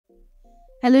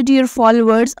Hello dear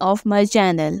followers of my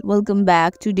channel, welcome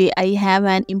back. Today I have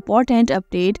an important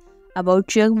update about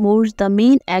Yagmur, the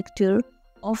main actor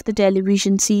of the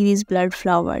television series Blood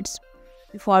Flowers.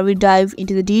 Before we dive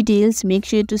into the details, make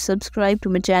sure to subscribe to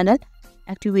my channel,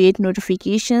 activate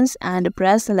notifications and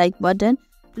press the like button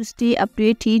to stay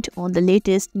updated on the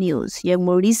latest news.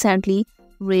 Yagmur recently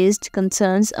raised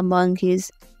concerns among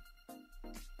his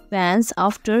fans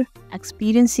after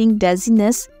experiencing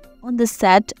dizziness on the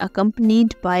set,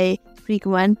 accompanied by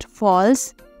frequent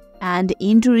falls and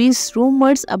injuries.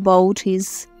 Rumors about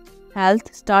his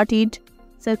health started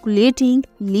circulating,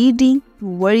 leading to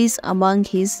worries among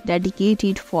his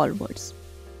dedicated followers.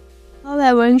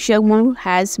 However, Yagmur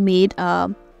has made a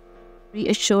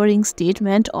reassuring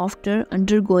statement after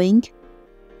undergoing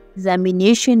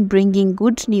examination, bringing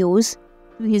good news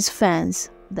to his fans.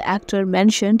 The actor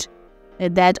mentioned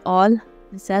that all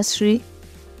necessary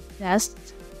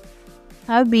tests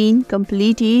have been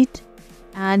completed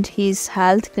and his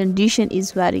health condition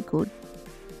is very good.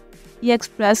 He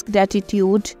expressed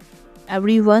gratitude.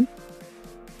 Everyone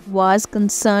was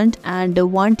concerned and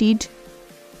wanted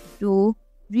to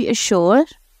reassure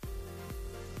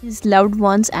his loved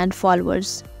ones and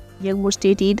followers. Yagmur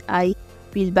stated, "I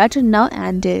feel better now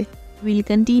and will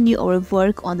continue our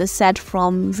work on the set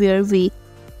from where we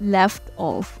left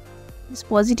off." This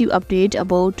positive update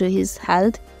about his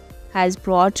health has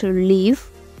brought relief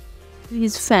to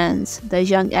his fans. The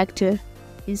young actor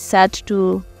is set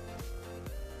to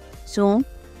resume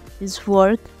his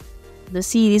work, the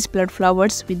series Blood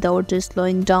Flowers, without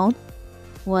slowing down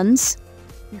once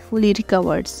he fully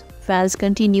recovers. Fans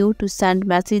continue to send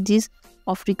messages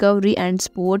of recovery and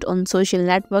support on social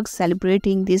networks,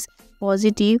 celebrating this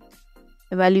positive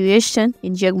evaluation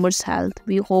in Yagmur's health.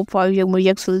 We hope for Yagmur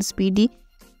Yuksel's speedy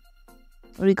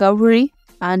recovery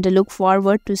and look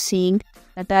forward to seeing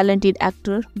the talented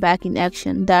actor back in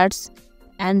action. That's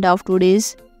end of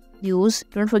today's news.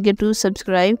 Don't forget to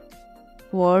subscribe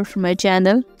for my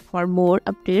channel for more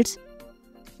updates.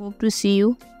 Hope to see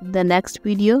you in the next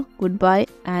video. Goodbye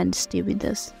and stay with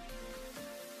us.